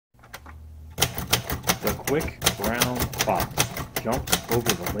quick brown fox jumps over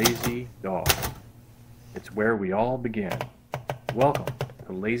the lazy dog. It's where we all began. Welcome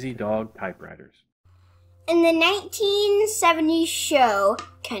to Lazy Dog Typewriters. In the 1970s show,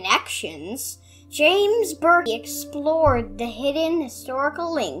 Connections, James Burke explored the hidden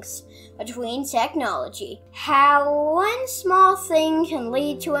historical links between technology, how one small thing can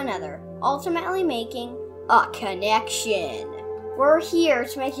lead to another, ultimately making a connection. We're here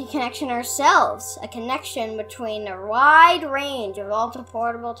to make a connection ourselves, a connection between a wide range of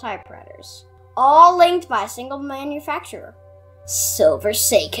ultraportable typewriters, all linked by a single manufacturer, Silver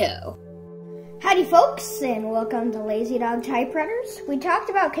Seiko. Howdy folks, and welcome to Lazy Dog Typewriters. We talked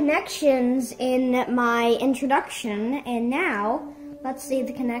about connections in my introduction, and now let's see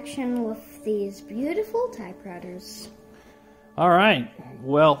the connection with these beautiful typewriters. All right,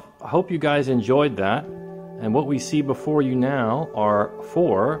 well, I hope you guys enjoyed that. And what we see before you now are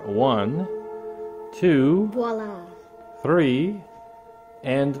 1, 2, Voila. 3,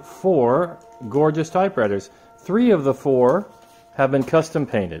 and 4 gorgeous typewriters. 3 of the 4 have been custom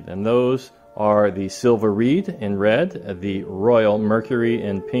painted, and those are the Silver Reed in red, the Royal Mercury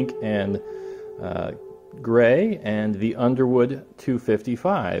in pink and gray, and the Underwood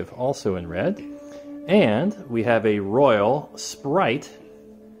 255 also in red. And we have a Royal Sprite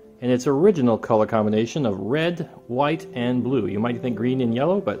in its original color combination of red, white, and blue. You might think green and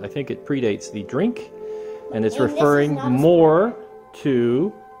yellow, but I think it predates the drink, and it's referring more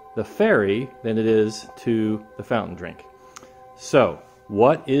to the fairy than it is to the fountain drink. So,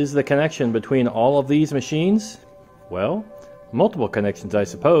 what is the connection between all of these machines? Well, multiple connections, I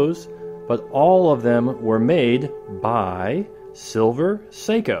suppose, but all of them were made by Silver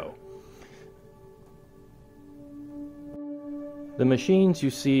Seiko. The machines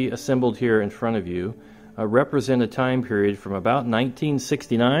you see assembled here in front of you represent a time period from about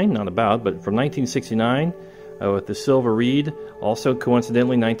 1969, not about, but from 1969 with the Silver Reed, also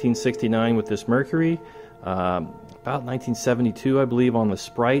coincidentally 1969 with this Mercury, about 1972, I believe, on the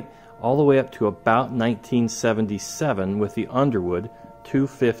Sprite, all the way up to about 1977 with the Underwood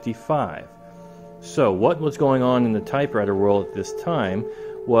 255. So what was going on in the typewriter world at this time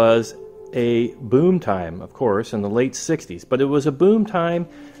was a boom time, of course, in the late 60s. But it was a boom time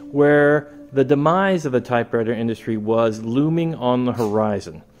where the demise of the typewriter industry was looming on the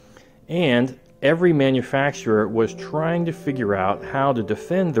horizon. And every manufacturer was trying to figure out how to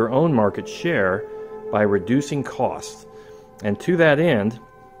defend their own market share by reducing costs. And to that end,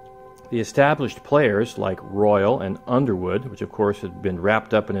 the established players like Royal and Underwood, which of course had been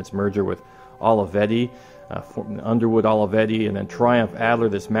wrapped up in its merger with Olivetti, Underwood, Olivetti, and then Triumph Adler,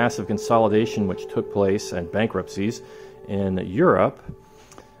 this massive consolidation which took place and bankruptcies in Europe,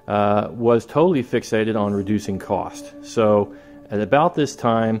 was totally fixated on reducing cost. So at about this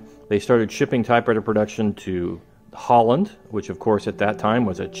time, they started shipping typewriter production to Holland, which of course at that time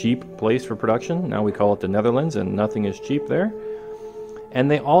was a cheap place for production. Now we call it the Netherlands, and nothing is cheap there. And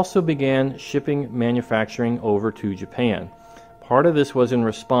they also began shipping manufacturing over to Japan. Part of this was in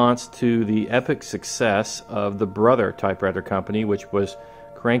response to the epic success of the Brother typewriter company, which was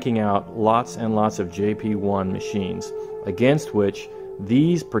cranking out lots and lots of JP1 machines, against which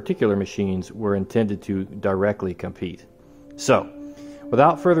these particular machines were intended to directly compete. So,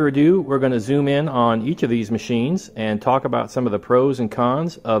 without further ado, we're going to zoom in on each of these machines and talk about some of the pros and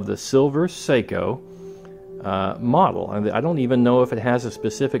cons of the Silver Seiko model. And I don't even know if it has a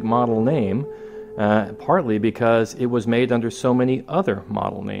specific model name, partly because it was made under so many other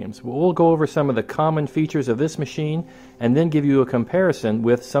model names. We'll go over some of the common features of this machine and then give you a comparison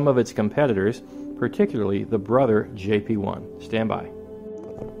with some of its competitors, particularly the Brother JP1. Stand by.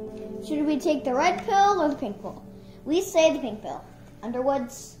 Should we take the red pill or the pink pill? We say the pink pill.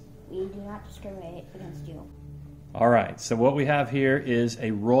 Underwoods, we do not discriminate against you. All right, so what we have here is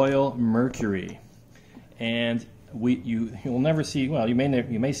a Royal Mercury, and you'll never see, well, you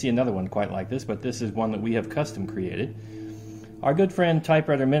may see another one quite like this, but this is one that we have custom created. Our good friend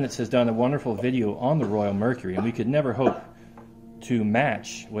Typewriter Minutes has done a wonderful video on the Royal Mercury, and we could never hope to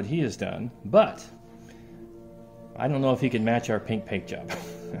match what he has done, but I don't know if he can match our pink paint job.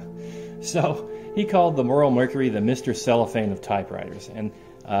 So he called the Royal Mercury the Mr. Cellophane of typewriters, and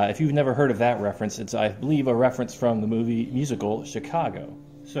if you've never heard of that reference, it's, I believe, a reference from the movie musical Chicago.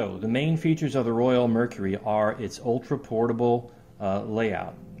 So the main features of the Royal Mercury are its ultra-portable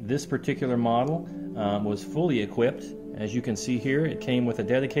layout. This particular model was fully equipped. As you can see here, it came with a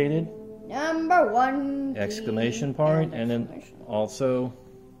dedicated #1 exclamation point, and then also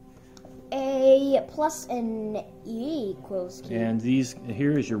A plus an E equals key. And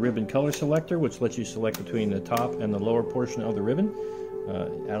here is your ribbon color selector, which lets you select between the top and the lower portion of the ribbon.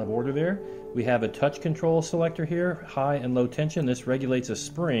 out of order there. We have a touch control selector here, high and low tension. This regulates a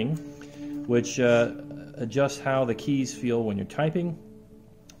spring, which adjusts how the keys feel when you're typing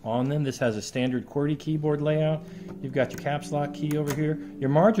on them. This has a standard QWERTY keyboard layout. You've got your caps lock key over here. Your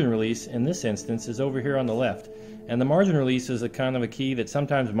margin release, in this instance, is over here on the left. And the margin release is a kind of a key that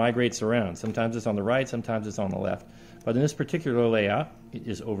sometimes migrates around. Sometimes it's on the right, sometimes it's on the left. But in this particular layout, it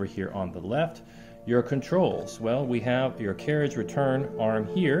is over here on the left. Your controls, well, we have your carriage return arm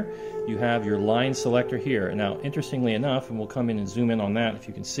here. You have your line selector here. Now, interestingly enough, and we'll come in and zoom in on that if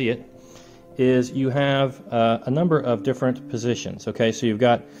you can see it, is you have a number of different positions. Okay, so you've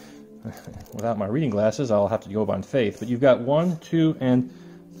got, without my reading glasses, I'll have to go by faith, but you've got 1, 2, and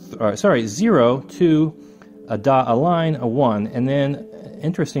 0, 2, a dot, a line, a 1, and then,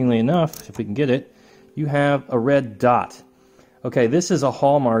 interestingly enough, if we can get it, you have a red dot. Okay, this is a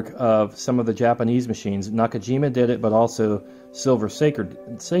hallmark of some of the Japanese machines. Nakajima did it, but also Silver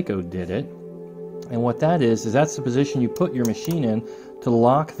Seiko did it. And what that is that's the position you put your machine in to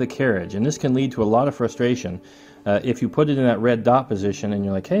lock the carriage. And this can lead to a lot of frustration. If you put it in that red dot position and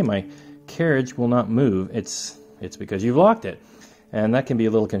you're like, hey, my carriage will not move, it's because you've locked it. And that can be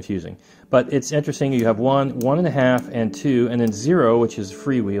a little confusing. But it's interesting, you have 1, 1.5, and 2, and then 0, which is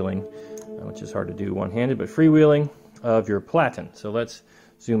freewheeling, which is hard to do one-handed, but freewheeling of your platen. So let's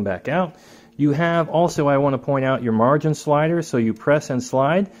zoom back out. You have also, I want to point out, your margin slider. So you press and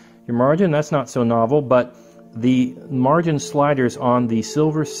slide your margin. That's not so novel, but the margin sliders on the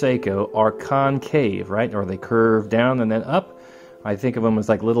Silver Seiko are concave, right? Or they curve down and then up. I think of them as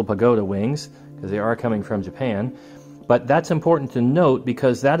like little pagoda wings because they are coming from Japan. But that's important to note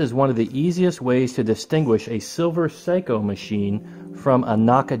because that is one of the easiest ways to distinguish a Silver Seiko machine from a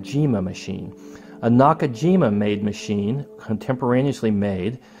Nakajima machine. A Nakajima-made machine, contemporaneously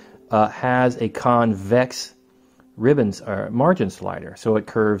made, has a convex margin slider, so it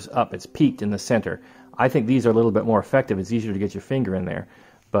curves up. It's peaked in the center. I think these are a little bit more effective. It's easier to get your finger in there,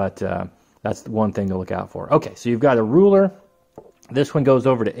 but that's the one thing to look out for. Okay, so you've got a ruler. This one goes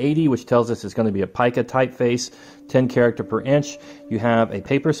over to 80, which tells us it's going to be a pica typeface, 10 character per inch. You have a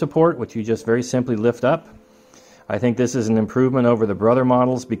paper support, which you just very simply lift up. I think this is an improvement over the Brother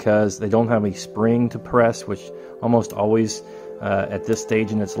models because they don't have a spring to press, which almost always at this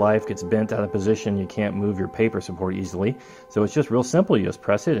stage in its life gets bent out of position. You can't move your paper support easily. So it's just real simple. You just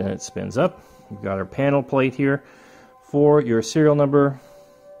press it and it spins up. We've got our panel plate here for your serial number.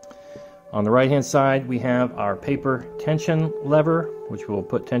 On the right hand side we have our paper tension lever, which will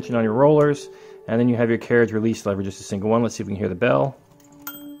put tension on your rollers, and then you have your carriage release lever, just a single one. Let's see if we can hear the bell.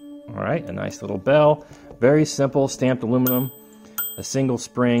 Alright, a nice little bell. Very simple, stamped aluminum, a single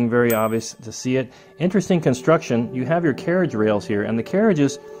spring, very obvious to see it. Interesting construction. You have your carriage rails here, and the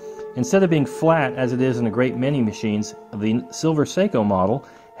carriages, instead of being flat as it is in a great many machines, the Silver Seiko model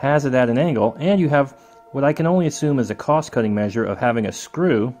has it at an angle, and you have what I can only assume is a cost-cutting measure of having a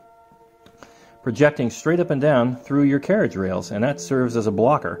screw projecting straight up and down through your carriage rails, and that serves as a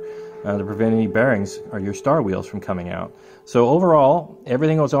blocker to prevent any bearings or your star wheels from coming out. So overall,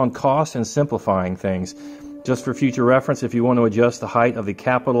 everything goes on cost and simplifying things. Just for future reference, if you want to adjust the height of the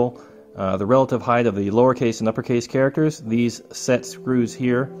capital, the relative height of the lowercase and uppercase characters, these set screws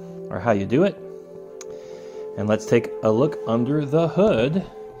here are how you do it. And let's take a look under the hood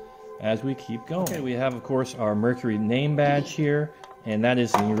as we keep going. Okay, we have, of course, our Mercury name badge here, and that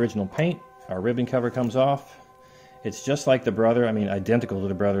is the original paint. Our ribbon cover comes off. It's just like the Brother, I mean identical to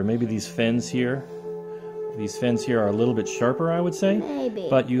the Brother. Maybe these fins here are a little bit sharper, I would say. Maybe.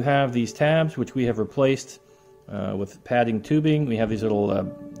 But you have these tabs, which we have replaced with padding tubing. We have these little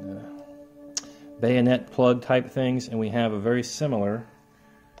bayonet plug type things, and we have a very similar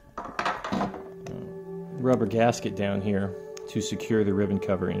rubber gasket down here to secure the ribbon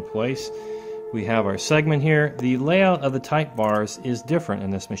cover in place. We have our segment here. The layout of the type bars is different in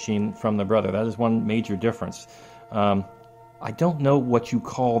this machine from the Brother. That is one major difference. I don't know what you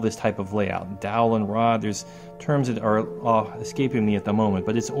call this type of layout. Dowel and rod, there's terms that are escaping me at the moment,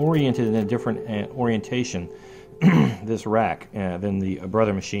 but it's oriented in a different orientation, this rack, than the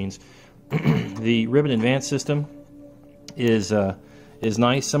Brother machines. The ribbon advance system is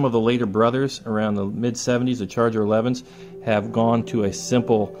nice. Some of the later Brothers around the mid-70s, the Charger 11s, have gone to a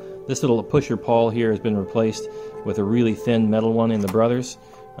simple, this little pusher pawl here has been replaced with a really thin metal one in the Brothers.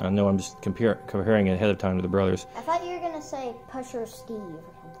 No, I'm just comparing it ahead of time to the Brothers. I thought you were going to say Pusher Steve or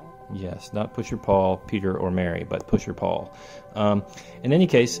something. Yes, not Pusher Paul, Peter, or Mary, but Pusher Paul. In any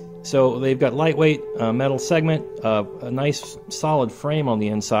case, so they've got lightweight metal segment, a nice solid frame on the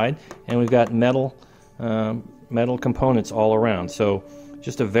inside, and we've got metal components all around. So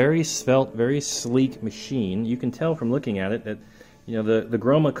just a very svelte, very sleek machine. You can tell from looking at it that You know, the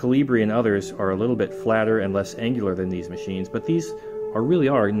Groma Calibri and others are a little bit flatter and less angular than these machines, but these really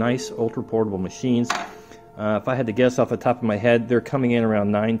are nice ultra-portable machines. If I had to guess off the top of my head, they're coming in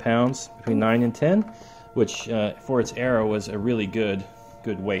around 9 pounds, between 9 and 10, which for its era was a really good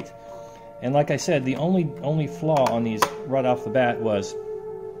weight. And like I said, the only flaw on these right off the bat was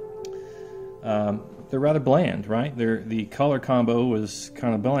they're rather bland, right? The color combo was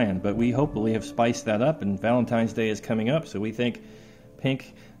kind of bland, but we hopefully have spiced that up, and Valentine's Day is coming up, so we think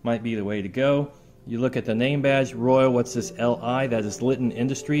pink might be the way to go. You look at the name badge, Royal, what's this LI? That is Litton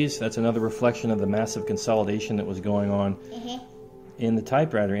Industries. That's another reflection of the massive consolidation that was going on in the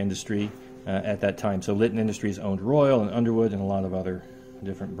typewriter industry at that time. So Litton Industries owned Royal and Underwood and a lot of other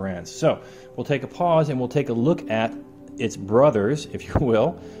different brands. So we'll take a pause and we'll take a look at its brothers, if you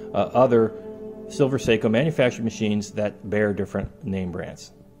will, other Silver Seiko manufactured machines that bear different name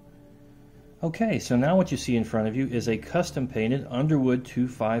brands. Okay, so now what you see in front of you is a custom painted Underwood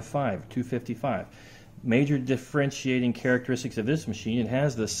 255. Major differentiating characteristics of this machine, it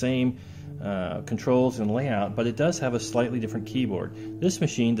has the same controls and layout, but it does have a slightly different keyboard. This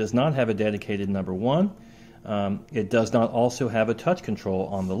machine does not have a dedicated number 1. It does not also have a touch control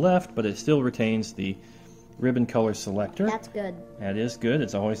on the left, but it still retains the ribbon color selector. That's good. That is good.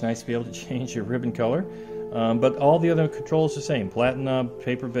 It's always nice to be able to change your ribbon color. But all the other controls are the same. Platen knob,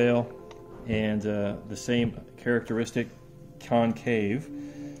 paper bail, and the same characteristic concave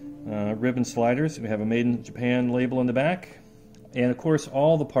ribbon sliders. We have a Made in Japan label in the back. And of course,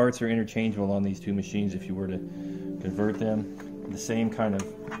 all the parts are interchangeable on these two machines if you were to convert them. The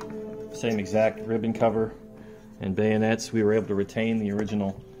same exact ribbon cover and bayonets. We were able to retain the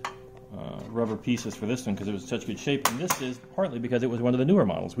original rubber pieces for this one because it was in such good shape, and this is partly because it was one of the newer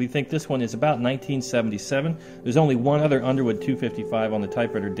models. We think this one is about 1977. There's only one other Underwood 255 on the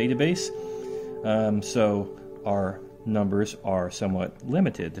typewriter database, so our numbers are somewhat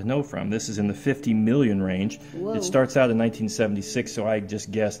limited to know from. This is in the 50 million range. Whoa. It starts out in 1976, so I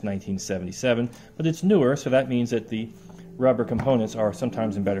just guessed 1977, but it's newer, so that means that the rubber components are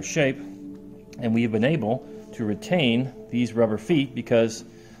sometimes in better shape, and we've been able to retain these rubber feet because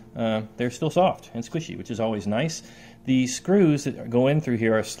they're still soft and squishy, which is always nice. The screws that go in through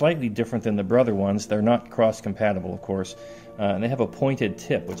here are slightly different than the brother ones. They're not cross-compatible, of course, and they have a pointed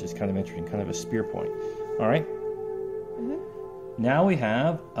tip, which is kind of interesting, kind of a spear point. All right. Now we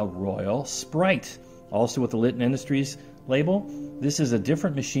have a Royal Sprite, also with the Litton Industries label. This is a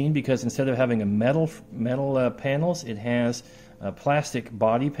different machine because instead of having a metal panels, it has plastic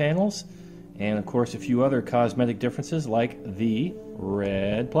body panels. And of course, a few other cosmetic differences like the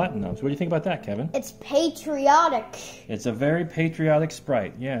red platen knobs. What do you think about that, Kevin? It's patriotic. It's a very patriotic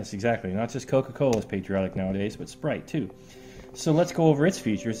Sprite. Yes, exactly. Not just Coca-Cola is patriotic nowadays, but Sprite too. So let's go over its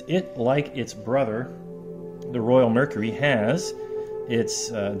features. It, like its brother, the Royal Mercury, has its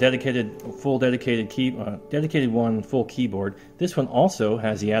dedicated full keyboard. This one also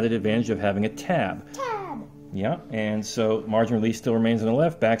has the added advantage of having a tab. Yeah, and so margin release still remains on the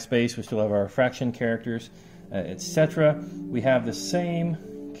left, backspace, we still have our fraction characters, etc. We have the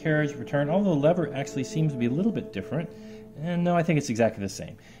same carriage return, although the lever actually seems to be a little bit different. And no, I think it's exactly the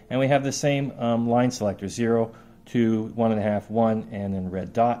same. And we have the same line selector, 0 to 1.5, 1, and then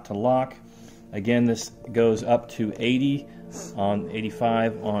red dot to lock. Again, this goes up to 80 on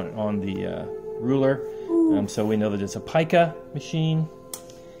 85 on the ruler, so we know that it's a pica machine.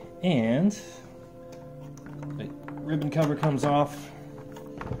 And the ribbon cover comes off.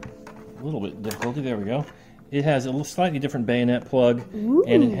 A little bit difficulty. There we go. It has a slightly different bayonet plug,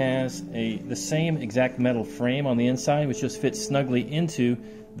 and it has the same exact metal frame on the inside, which just fits snugly into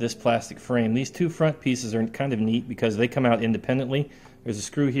this plastic frame. These two front pieces are kind of neat because they come out independently. There's a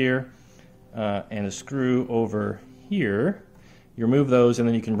screw here and a screw over here. You remove those, and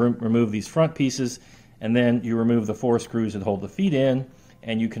then you can remove these front pieces, and then you remove the 4 screws that hold the feet in,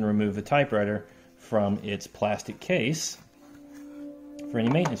 and you can remove the typewriter from its plastic case for any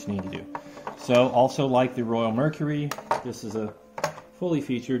maintenance you need to do. So, also like the Royal Mercury, this is a fully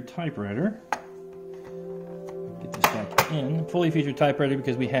featured typewriter. Get this back in. Fully featured typewriter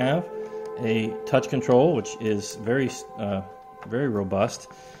because we have a touch control, which is very robust,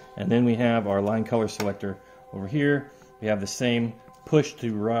 and then we have our line color selector over here. We have the same push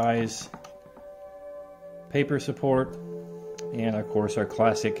to rise paper support, and of course our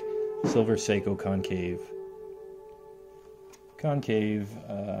classic Silver Seiko concave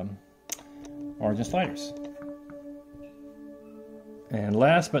margin sliders. And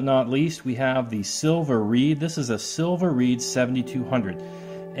last but not least, we have the Silver Reed. This is a Silver Reed 7200,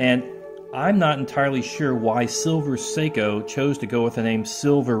 and I'm not entirely sure why Silver Seiko chose to go with the name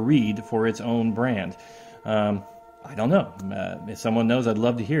Silver Reed for its own brand. I don't know. If someone knows, I'd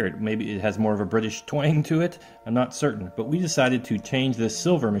love to hear it. Maybe it has more of a British twang to it. I'm not certain. But we decided to change this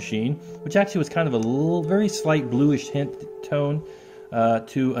silver machine, which actually was kind of a little, very slight bluish hint tone,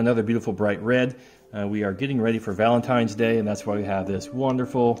 to another beautiful bright red. We are getting ready for Valentine's Day, and that's why we have this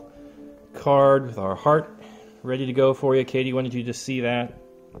wonderful card with our heart ready to go for you. Katie, why don't you just see that?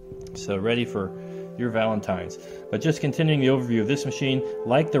 So ready for your Valentine's. But just continuing the overview of this machine,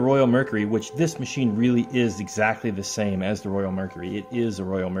 like the Royal Mercury, which this machine really is exactly the same as the Royal Mercury. It is a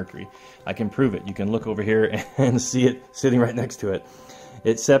Royal Mercury. I can prove it. You can look over here and see it sitting right next to it.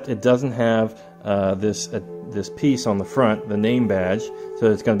 Except it doesn't have this piece on the front, the name badge,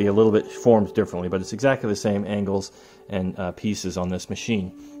 so it's going to be a little bit formed differently, but it's exactly the same angles and pieces on this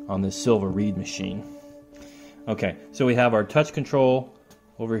machine, on this silver reed machine. Okay, so we have our touch control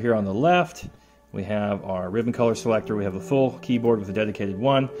over here on the left. We have our ribbon color selector. We have a full keyboard with a dedicated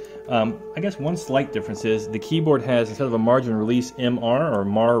one. I guess one slight difference is the keyboard has, instead of a margin release MR or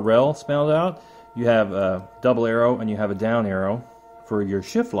MAR-REL spelled out, you have a double arrow and you have a down arrow for your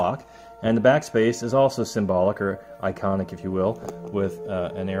shift lock. And the backspace is also symbolic, or iconic if you will, with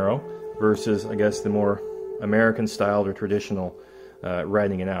an arrow, versus I guess the more American styled or traditional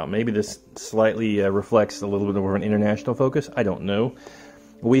writing it out. Maybe this slightly reflects a little bit more of an international focus. I don't know.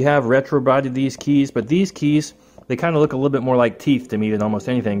 We have retro-bodied these keys, but these keys, they kind of look a little bit more like teeth to me than almost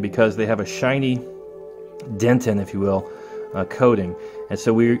anything, because they have a shiny dentin, if you will, coating. And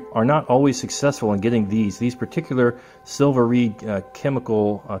so we are not always successful in getting these particular silver reed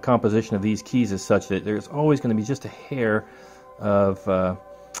chemical composition of these keys is such that there's always going to be just a hair of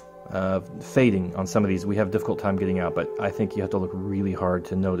fading on some of these. We have a difficult time getting out, but I think you have to look really hard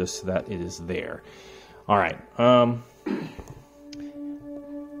to notice that it is there. All right.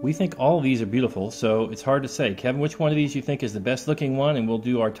 We think all of these are beautiful, so it's hard to say. Kevin, which one of these you think is the best looking one, and we'll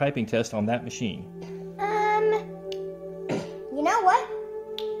do our typing test on that machine. You know what?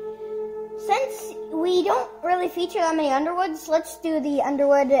 Since we don't really feature that many Underwoods, let's do the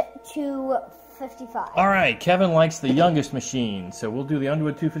Underwood 255. All right, Kevin likes the youngest machine, so we'll do the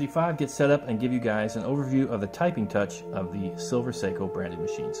Underwood 255, get set up, and give you guys an overview of the typing touch of the Silver Seiko branded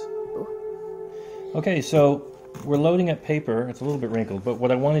machines. Okay, so we're loading up paper. It's a little bit wrinkled, but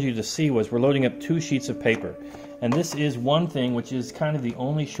what I wanted you to see was we're loading up 2 sheets of paper. And this is one thing which is kind of the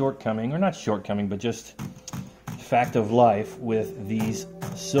only shortcoming, or not shortcoming, but just fact of life with these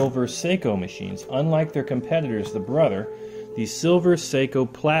Silver Seiko machines. Unlike their competitors, the Brother, these Silver Seiko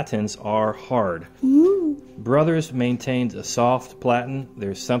platins are hard. Brothers maintains a soft platen.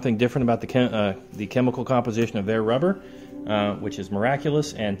 There's something different about the chemical composition of their rubber, which is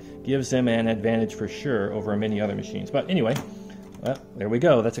miraculous and gives them an advantage for sure over many other machines. But anyway, well, there we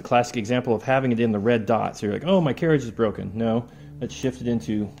go. That's a classic example of having it in the red dot. So you're like, oh, my carriage is broken. No, let's shift it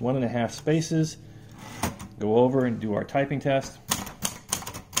into 1.5 spaces. Go over and do our typing test.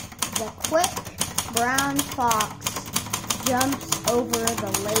 The quick brown fox jumps over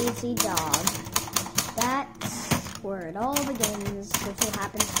the lazy dog. That's where it all begins, which will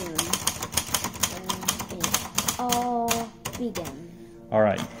happen soon. It all begin. All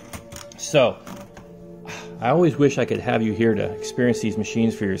right. So, I always wish I could have you here to experience these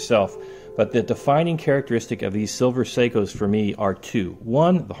machines for yourself, but the defining characteristic of these Silver Seikos for me are 2.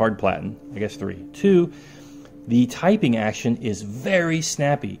 1, the hard platen. I guess 3. 2, the typing action is very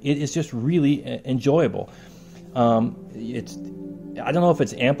snappy. It is just really enjoyable. I don't know if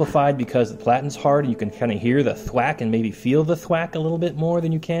it's amplified because the platen's hard and you can kind of hear the thwack and maybe feel the thwack a little bit more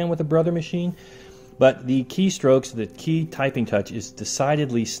than you can with a Brother machine. But the keystrokes, the key typing touch is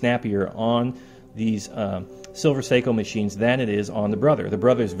decidedly snappier on these Silver Seiko machines than it is on the Brother. The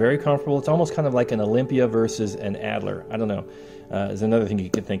Brother is very comfortable. It's almost kind of like an Olympia versus an Adler. I don't know. Is another thing you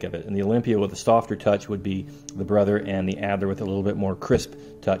could think of it. And the Olympia with a softer touch would be the Brother, and the Adler with a little bit more crisp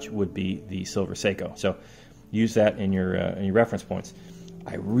touch would be the Silver Seiko. So use that in your reference points.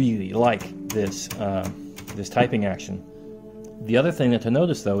 I really like this this typing action. The other thing to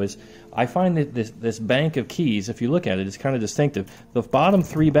notice, though, is I find that this bank of keys, if you look at it, is kind of distinctive. The bottom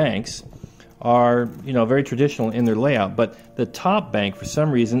 3 banks are, very traditional in their layout, but the top bank, for some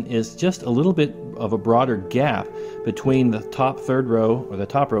reason, is just a little bit of a broader gap between the top 3rd row, or the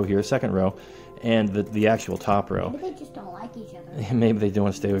top row here, 2nd row, and the actual top row. Maybe they just don't like each other. Maybe they do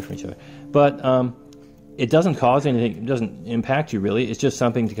want to stay away from each other. But it doesn't cause anything, it doesn't impact you really, it's just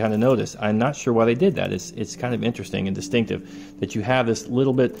something to kind of notice. I'm not sure why they did that. It's kind of interesting and distinctive that you have this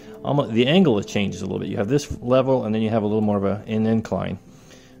little bit, almost the angle changes a little bit. You have this level and then you have a little more of an incline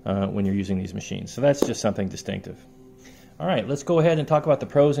when you're using these machines. So that's just something distinctive. All right, let's go ahead and talk about the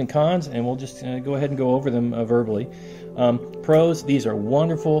pros and cons, and we'll just go ahead and go over them verbally. Pros, these are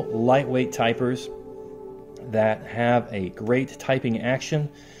wonderful lightweight typers. that have a great typing action.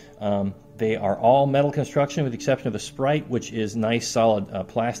 They are all metal construction with the exception of the Sprite, which is nice solid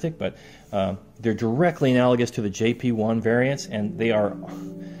plastic, but they're directly analogous to the JP1 variants, and they are,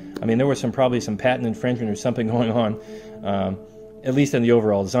 I mean, there was probably some patent infringement or something going on, at least in the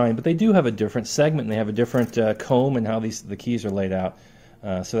overall design, but they do have a different segment, and they have a different comb and how the keys are laid out,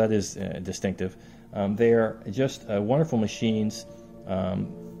 so that is distinctive. They are just wonderful machines,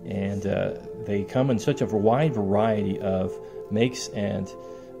 and they come in such a wide variety of makes and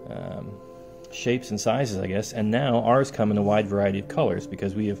shapes and sizes, I guess, and now ours come in a wide variety of colors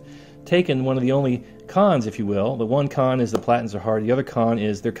because we have taken one of the only cons, if you will. The one con is the platins are hard. The other con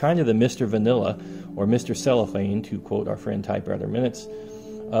is they're kind of the Mr. Vanilla or Mr. Cellophane, to quote our friend Typewriter Minutes,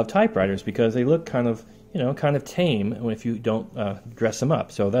 of typewriters, because they look kind of, you know, kind of tame if you don't dress them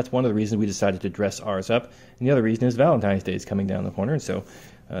up. So that's one of the reasons we decided to dress ours up. And the other reason is Valentine's Day is coming down the corner, and so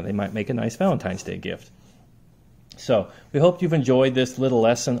they might make a nice Valentine's Day gift. So we hope you've enjoyed this little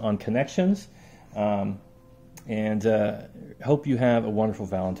lesson on connections, and hope you have a wonderful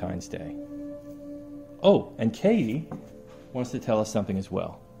Valentine's Day. Oh, and Katie wants to tell us something as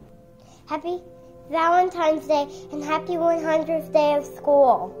well. Happy Valentine's Day and happy 100th day of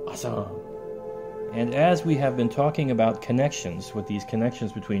school. Awesome. And as we have been talking about connections, with these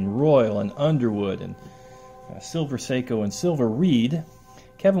connections between Royal and Underwood and Silver Seiko and Silver Reed,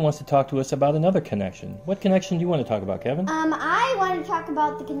 Kevin wants to talk to us about another connection. What connection do you want to talk about, Kevin? I want to talk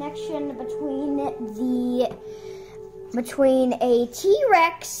about the connection between a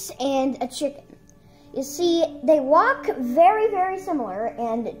T-Rex and a chicken. You see, they walk very, very similar,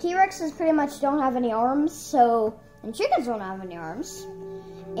 and T-Rexes pretty much don't have any arms, and chickens don't have any arms.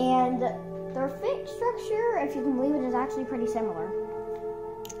 And their fake structure, if you can believe it, is actually pretty similar.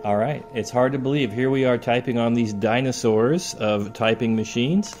 All right, it's hard to believe. Here we are typing on these dinosaurs of typing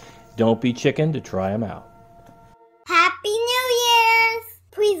machines. Don't be chicken to try them out. Happy New Year's!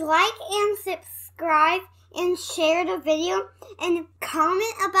 Please like and subscribe and share the video and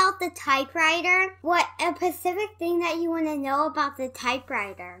comment about the typewriter, what a specific thing that you want to know about the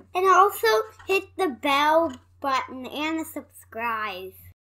typewriter. And also hit the bell button and subscribe.